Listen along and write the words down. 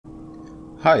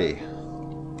Hi,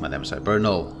 my name is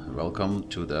Hibernal, and welcome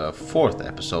to the 4th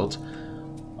episode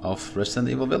of Resident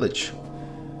Evil Village.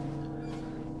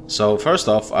 So first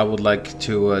off, I would like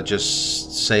to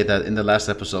just say that in the last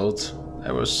episode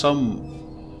there was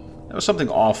something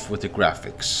off with the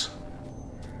graphics.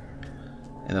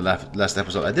 In the last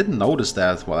episode, I didn't notice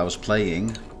that while I was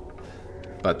playing,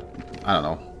 but I don't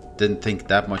know. Didn't think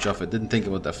that much of it. Didn't think it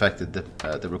would affect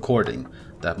the recording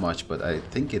that much, but I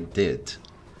think it did.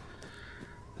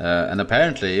 And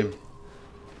apparently,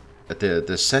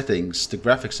 the settings, the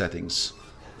graphic settings,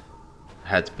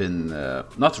 had been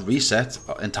not reset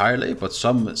entirely, but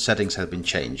some settings had been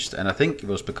changed. And I think it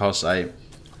was because I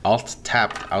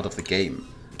alt-tapped out of the game.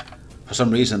 For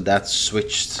some reason, that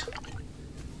switched.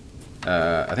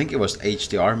 I think it was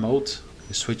HDR mode.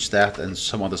 I switched that and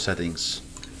some other settings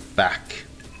back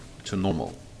to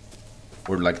normal,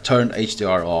 or like turned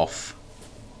HDR off.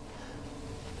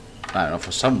 I don't know,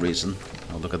 for some reason.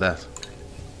 Oh, look at that.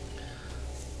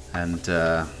 And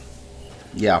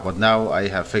yeah, but now I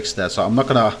have fixed that, so I'm not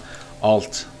gonna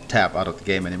alt tab out of the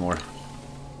game anymore.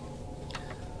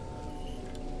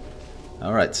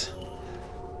 Alright.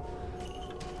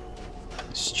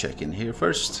 Let's check in here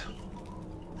first.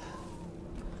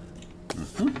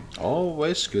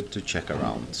 Always good to check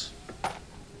around.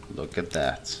 Look at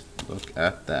that. Look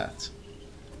at that.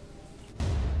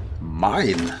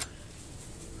 Mine!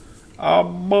 A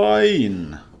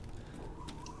mine!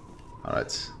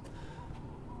 Alright.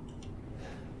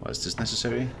 Why is this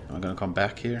necessary? Am I gonna come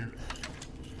back here?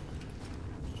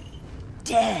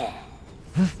 Death!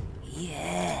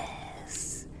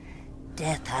 Yes.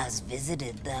 Death has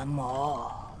visited them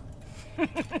all.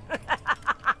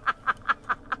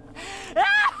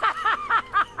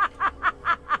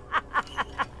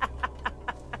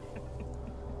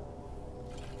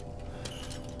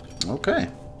 Okay.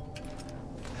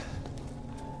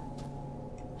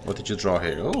 What did you draw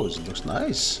here? Oh, it looks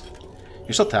nice.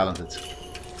 You're so talented.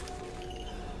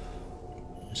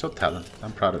 You're so talented.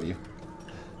 I'm proud of you.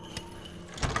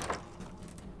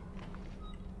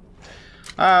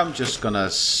 I'm just gonna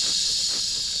save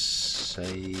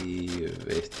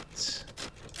it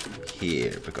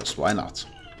here, because why not?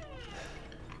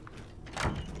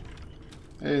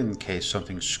 In case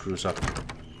something screws up.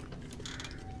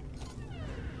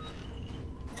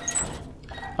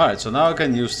 Alright, so now I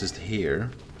can use this here.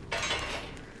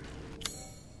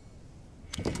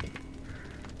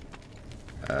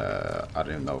 I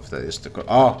don't even know if that is the...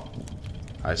 Oh!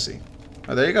 I see.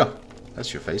 Oh, there you go.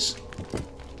 That's your face.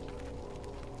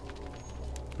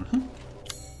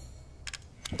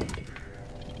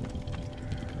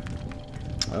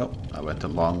 Well, I went a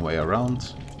long way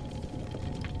around.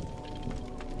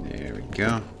 There we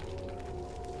go.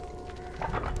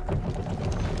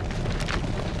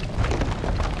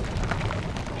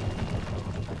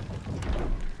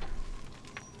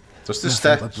 Does this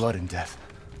statue... blood and death.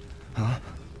 Huh?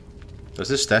 Does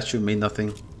this statue mean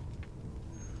nothing?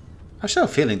 I still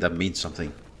have a feeling that means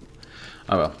something.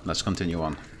 Oh well, let's continue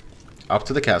on. Up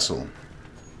to the castle.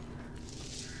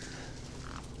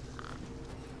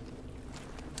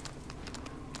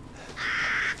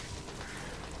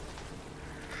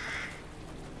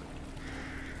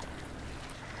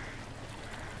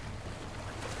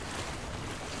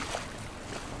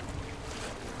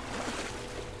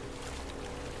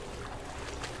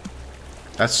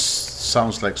 That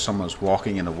sounds like someone's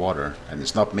walking in the water, and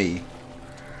it's not me.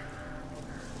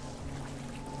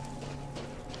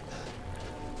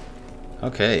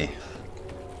 Okay,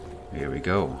 here we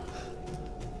go.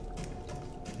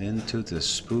 Into the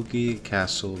spooky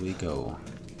castle we go.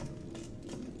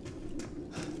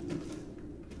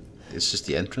 This is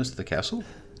the entrance to the castle?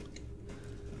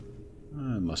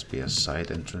 It must be a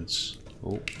side entrance.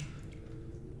 Oh,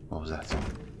 what was that?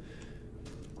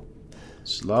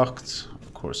 It's locked.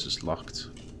 Of course it's locked.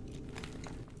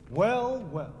 Well,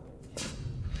 well.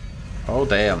 Oh,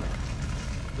 damn.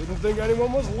 Didn't think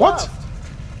anyone was What? left.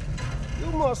 You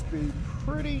must be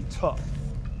pretty tough.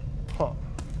 Huh.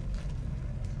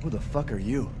 Who the fuck are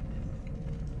you?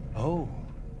 Oh,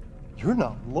 you're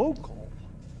not local.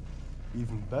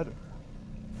 Even better.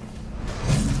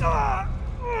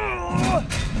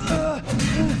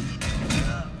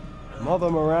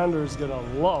 Mother Miranda's gonna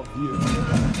love you.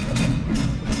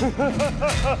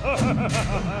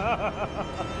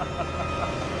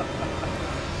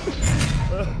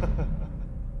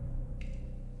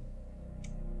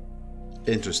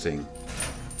 Interesting.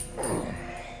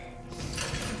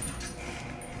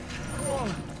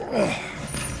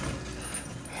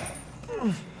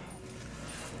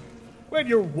 Wait,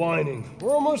 you're whining.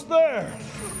 We're almost there.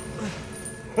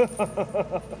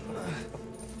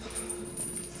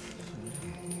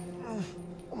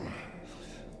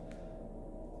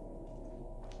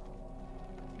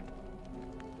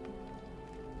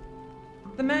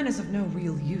 The man is of no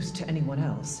real use to anyone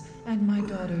else, and my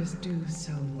daughters do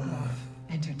so love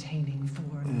entertaining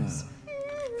foreigners.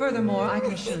 Furthermore, I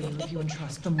can assure you, if you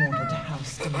entrust the mortal to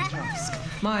House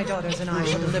Dimitrescu, my daughters and I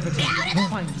shall deliver to you the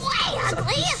finest Way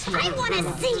ugly! I want to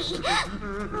see!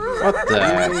 What the?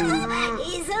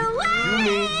 He's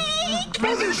awake!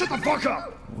 Brother, shut the fuck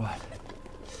up!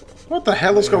 What the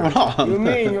hell is going on? You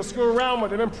mean you'll screw around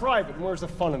with him in private, and where's the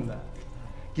fun in that?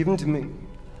 Give him to me,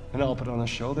 and I'll put on a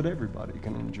show that everybody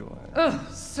can enjoy. Ugh,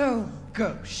 so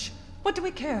gauche. What do we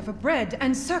care for bread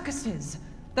and circuses?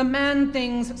 The man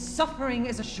thinks suffering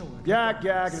is assured. Yak,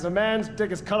 yak, as a man's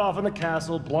dick is cut off in the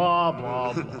castle, blah,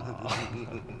 blah, blah.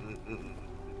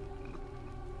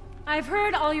 I've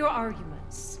heard all your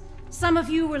arguments. Some of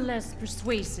you were less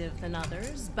persuasive than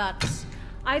others, but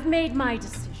I've made my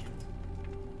decision.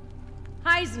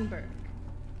 Heisenberg,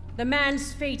 the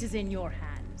man's fate is in your hands.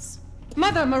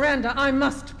 Mother Miranda, I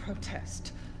must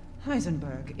protest.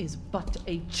 Heisenberg is but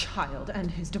a child,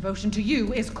 and his devotion to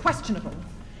you is questionable.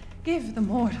 Give the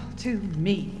mortal to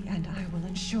me, and I will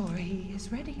ensure he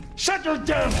is ready. Shut your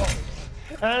damn hole!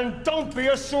 And don't be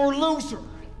a sore loser!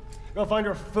 Go find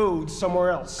your food somewhere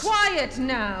else. Quiet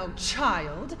now,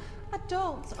 child.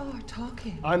 Adults are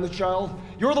talking. I'm the child.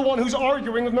 You're the one who's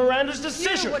arguing with Miranda's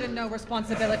decision. You wouldn't know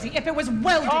responsibility if it was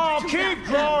welded Oh, to keep that.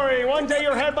 glory! One day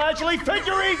your head will actually fit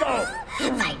your ego!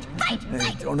 Hey,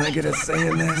 don't I get a say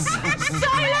in this?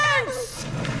 Silence!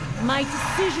 My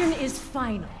decision is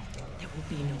final. There will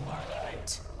be no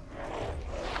argument.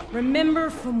 Remember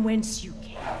from whence you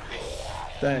came.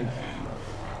 Thank you.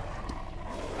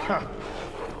 Huh.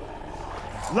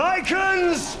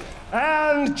 Lycans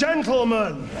and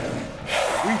gentlemen,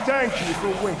 we thank you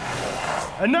for waiting.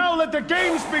 And now let the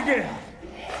games begin!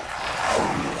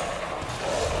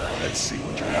 Let's see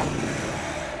what you're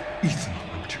doing. Ethan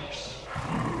Winters.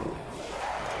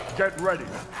 Get ready.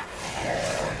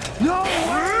 No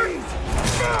way!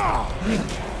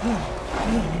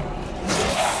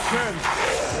 10,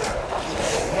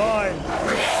 9,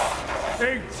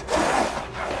 8,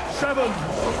 7,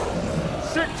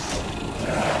 6,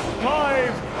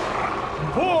 5,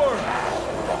 4,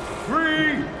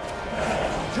 3,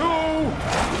 2, 1.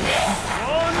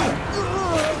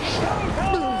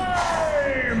 Time!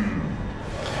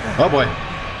 Oh boy.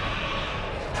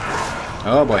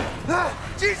 Oh boy. Ah,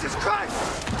 Jesus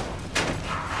Christ!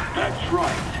 That's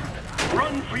right.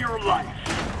 Run for your life.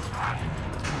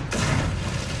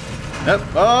 Yep.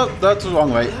 Oh, that's the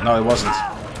wrong way. No, it wasn't.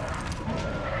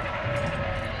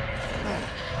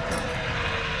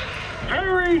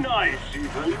 Very nice,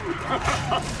 Ethan.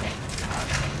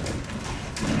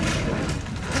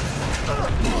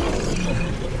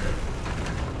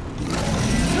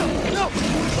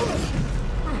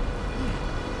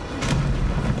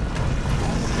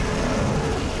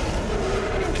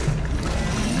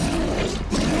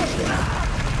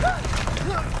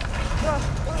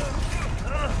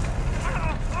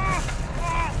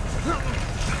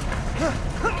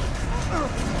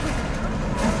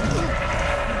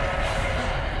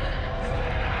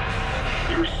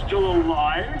 You're still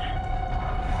alive?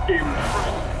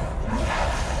 Impressive.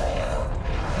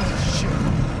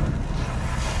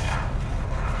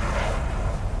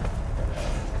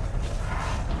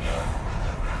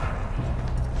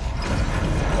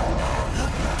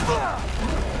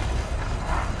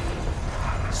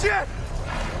 Shit!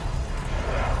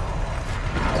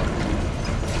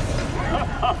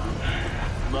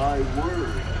 My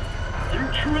word. You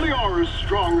truly are as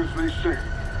strong as they say.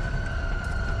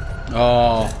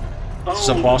 Oh, it's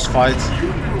a boss fight.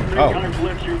 You think Oh. I've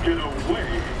let you get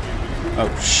away?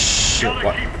 Oh shit! Gotta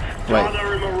What? keep Wait.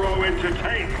 Father and Moreau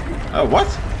entertained. Oh what?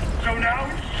 So now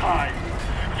it's time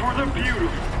for the beautiful,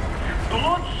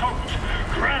 blood-soaked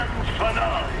grand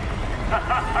finale.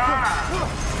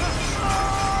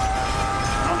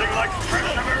 Nothing like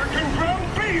fresh American ground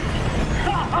beef.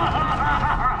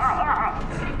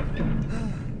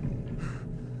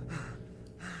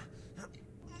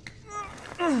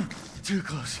 Too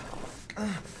close.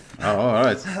 Oh, all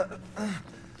right.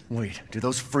 Wait, do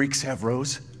those freaks have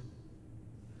Rose?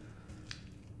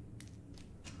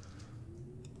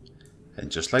 And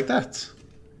just like that,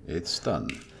 it's done.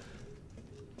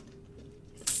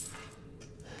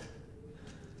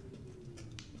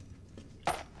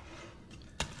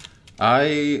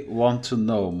 I want to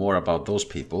know more about those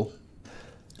people.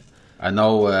 I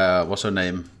know, what's her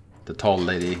name? The tall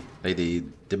lady, Lady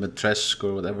Dimitrescu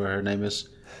or whatever her name is.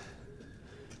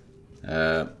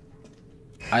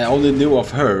 I only knew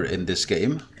of her in this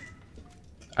game.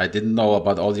 I didn't know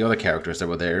about all the other characters that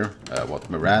were there. What,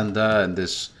 Miranda and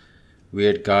this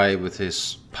weird guy with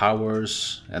his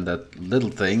powers, and that little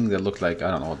thing that looked like,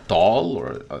 I don't know, a doll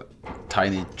or a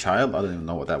tiny child. I don't even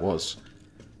know what that was.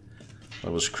 But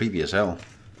it was creepy as hell.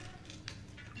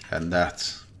 And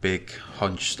that big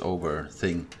hunched over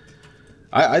thing.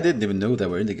 I didn't even know they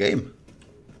were in the game.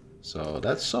 So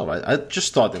that's all right. I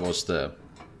just thought it was the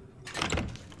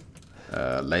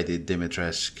Lady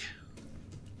Dimitrescu,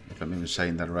 if I'm even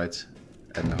saying that right,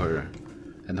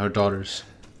 and her daughters.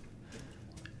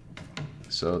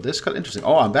 So this got interesting.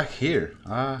 Oh, I'm back here.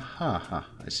 Aha,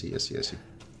 I see.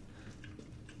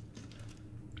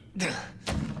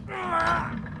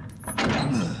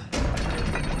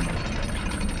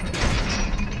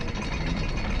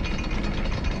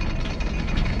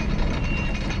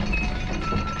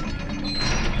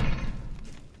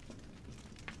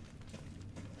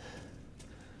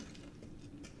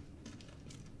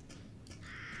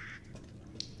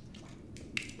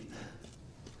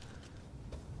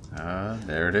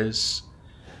 There it is.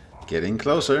 Getting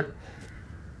closer.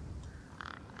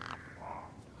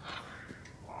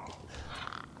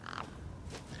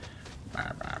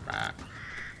 Bah, bah, bah.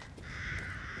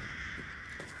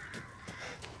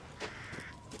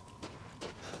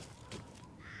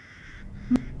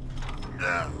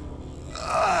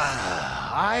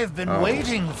 I've been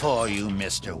waiting for you,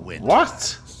 Mr. Winter.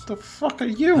 What? The fuck are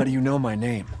you? How do you know my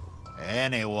name?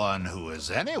 Anyone who is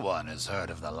anyone has heard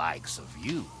of the likes of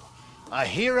you. A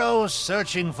hero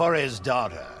searching for his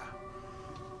daughter.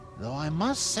 Though I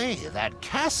must say, that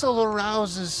castle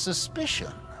arouses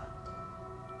suspicion.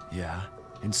 Yeah,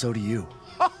 and so do you.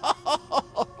 I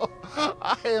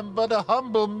am but a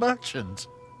humble merchant.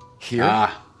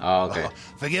 Here? Okay. Oh,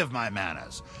 forgive my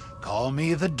manners. Call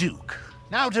me the Duke.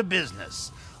 Now to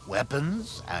business.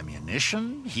 Weapons,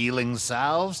 ammunition, healing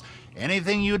salves,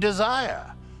 anything you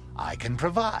desire, I can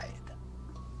provide.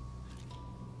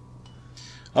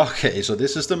 Okay, so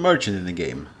this is the merchant in the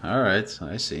game. Alright,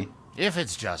 I see. If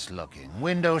it's just looking,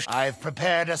 I've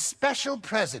prepared a special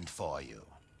present for you.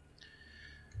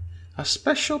 A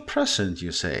special present,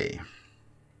 you say?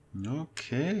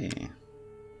 Okay.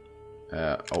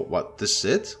 Oh, what? This is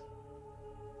it?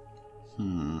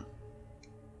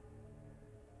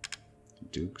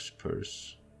 Duke's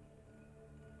purse.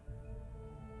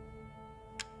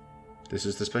 This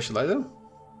is the special item?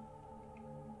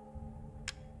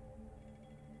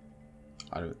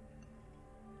 I don't...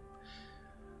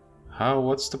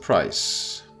 what's the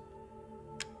price?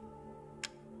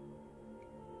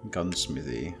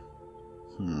 Gunsmithy.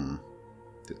 The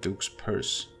Duke's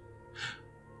purse.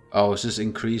 Oh, is this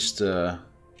increased... Oh,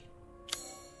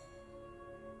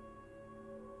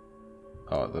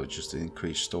 that was just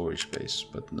increased storage space,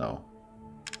 but no.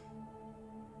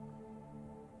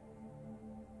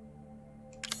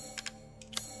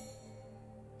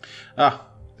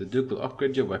 The Duke will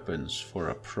upgrade your weapons for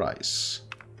a price.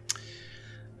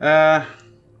 I'm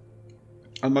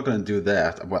not gonna do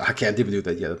that. Well, I can't even do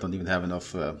that yet. I don't even have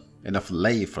enough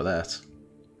lay for that.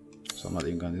 So I'm not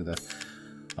even gonna do that.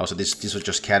 Also, these are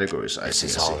just categories. This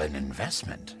is all an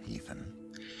investment, Ethan.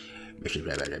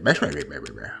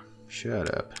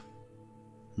 Shut up.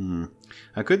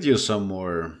 I could use some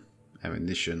more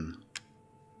ammunition.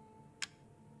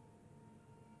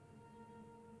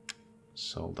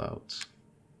 Sold out.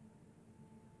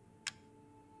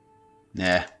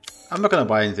 Nah, I'm not gonna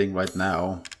buy anything right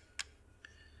now.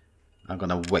 I'm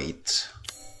gonna wait.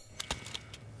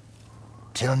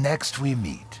 Till next we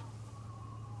meet.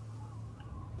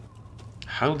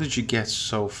 How did you get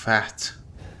so fat?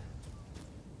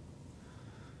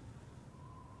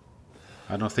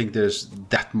 I don't think there's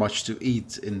that much to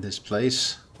eat in this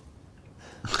place.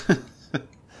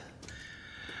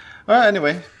 Well,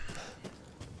 anyway.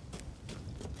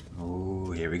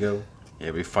 Oh, here we go.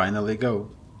 Here we finally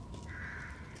go.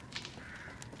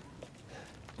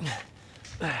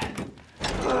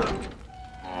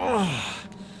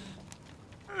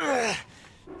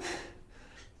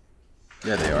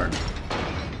 Yeah, they are.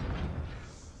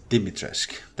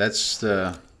 Dimitrescu. That's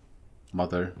the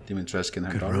mother, Dimitrescu, and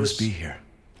her Could daughters. Rose be here?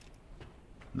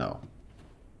 No.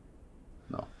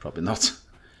 No, probably not.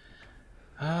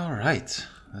 Alright.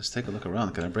 Let's take a look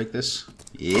around. Can I break this?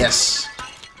 Yes!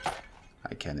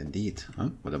 I can indeed. Huh?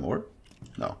 Were there more?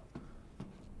 No.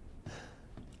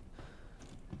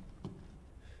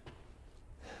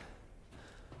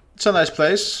 It's a nice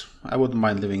place. I wouldn't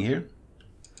mind living here.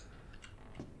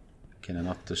 Can I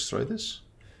not destroy this?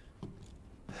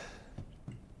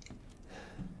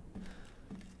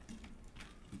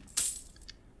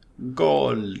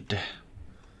 Gold.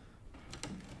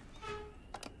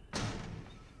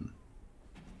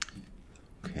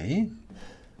 Okay.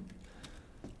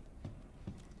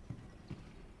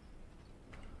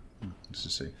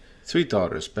 does it say? 3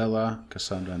 daughters, Bella,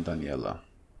 Cassandra, and Daniela.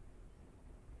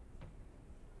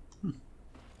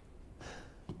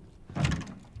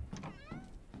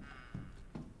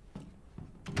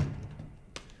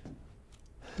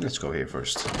 Let's go here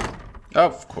first.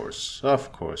 Of course,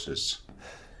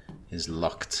 is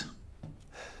locked.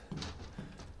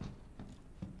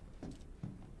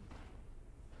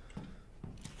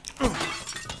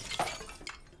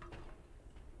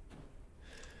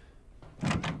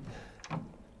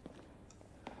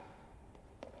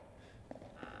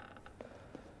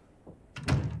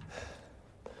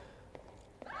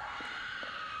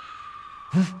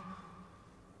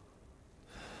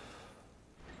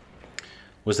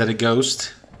 Was that a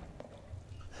ghost?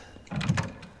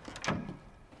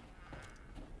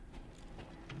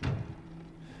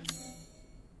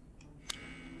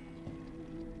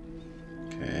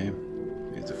 Okay,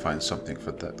 we have to find something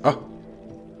for that. Oh!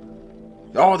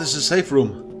 Oh, this is a safe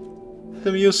room!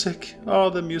 The music! Oh,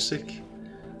 the music!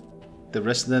 The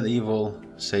Resident Evil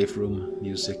safe room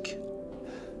music.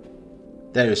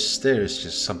 There is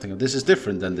just something. This is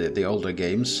different than the older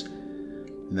games.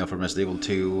 You know, from Resident Evil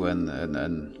 2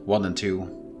 and 1 and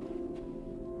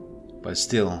 2. But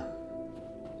still,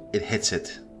 it hits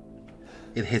it.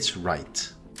 It hits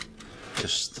right.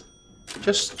 Just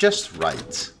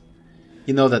right.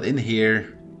 You know that in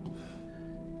here,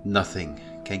 nothing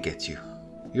can get you.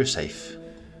 You're safe.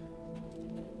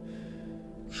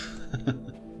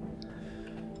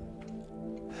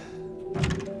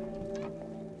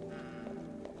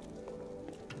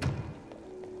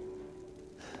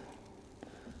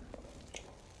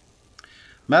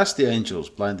 Mask the angels,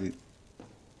 blindly.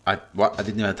 I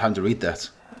didn't even have time to read that.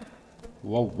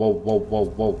 Whoa, whoa, whoa, whoa,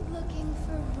 whoa. Looking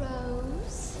for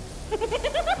Rose?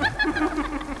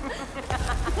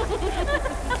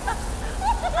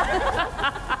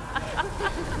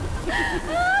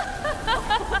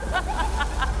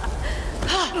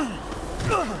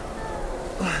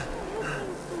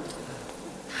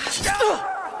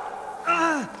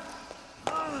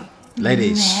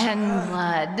 Ladies. Man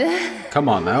blood. Come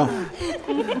on now.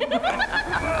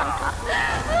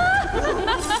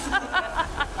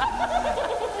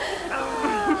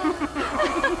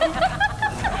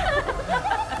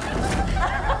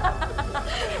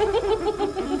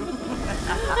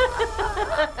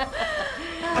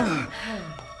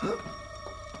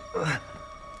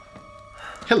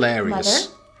 Hilarious.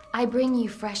 Mother, I bring you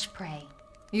fresh prey.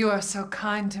 You are so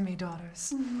kind to me,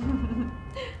 daughters.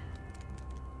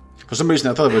 For some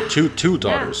reason I thought there were two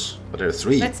daughters, but there are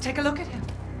 3. Let's take a look at him.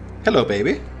 Hello,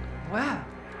 baby.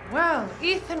 Well,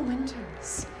 Ethan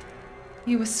Winters.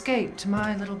 You escaped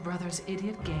my little brother's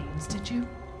idiot games, did you?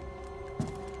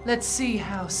 Let's see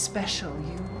how special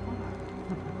you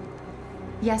are.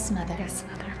 Yes, Mother. Yes,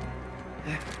 Mother.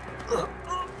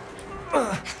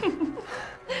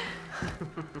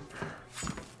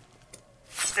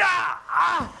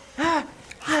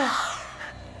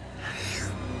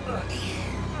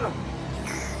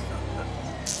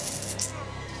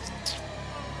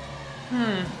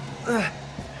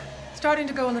 Starting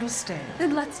to go a little stale.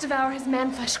 Then let's devour his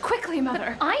man-flesh quickly,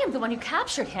 Mother. I am the one who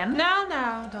captured him.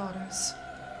 Now, daughters.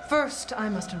 First, I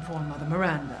must inform Mother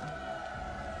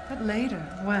Miranda. But later,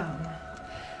 well,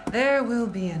 there will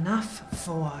be enough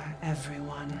for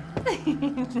everyone.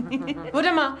 Put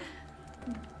him up.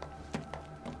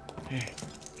 Hey,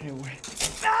 wait.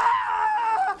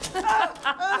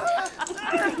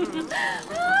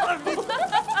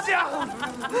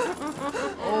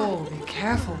 Oh, be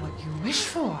careful what you wish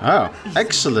for. Oh,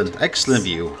 excellent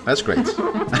view. That's great.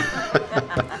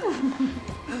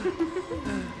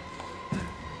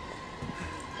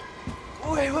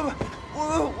 Wait,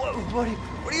 what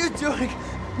are you doing?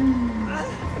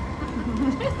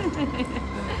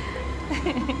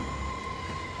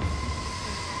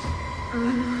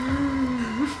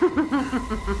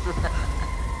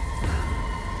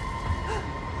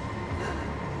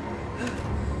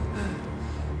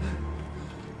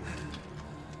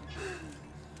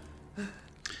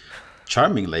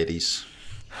 Charming ladies.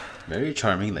 Very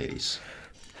charming ladies.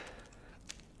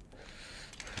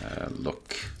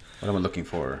 Look. What am I looking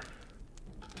for?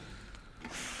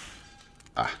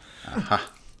 Ah, aha.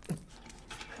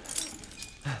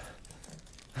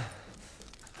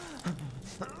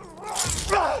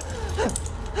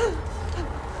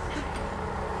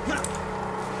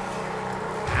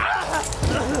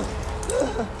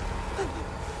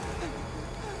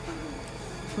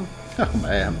 Oh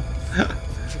man.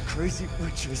 Crazy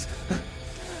witches.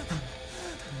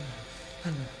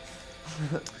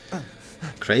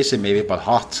 Crazy maybe, but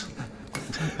hot.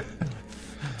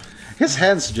 His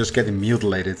hands are just getting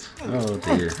mutilated. Oh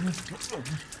dear.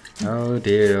 Oh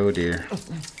dear, oh dear.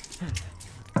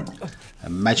 A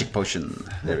magic potion.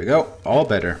 There we go. All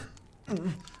better.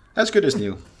 As good as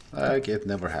new. Like it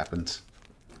never happened.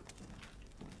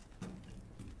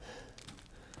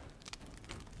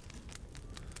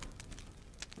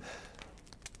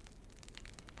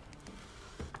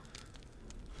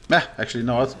 Actually, you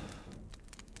know what?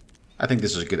 I think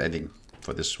this is a good ending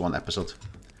for this one episode.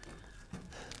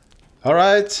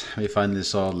 Alright, we finally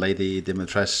saw Lady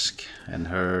Dimitrescu and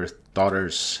her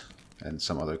daughters and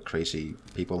some other crazy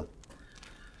people.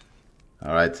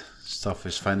 Alright, stuff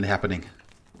is finally happening.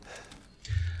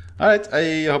 Alright,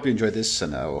 I hope you enjoyed this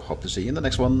and I hope to see you in the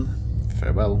next one.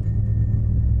 Farewell.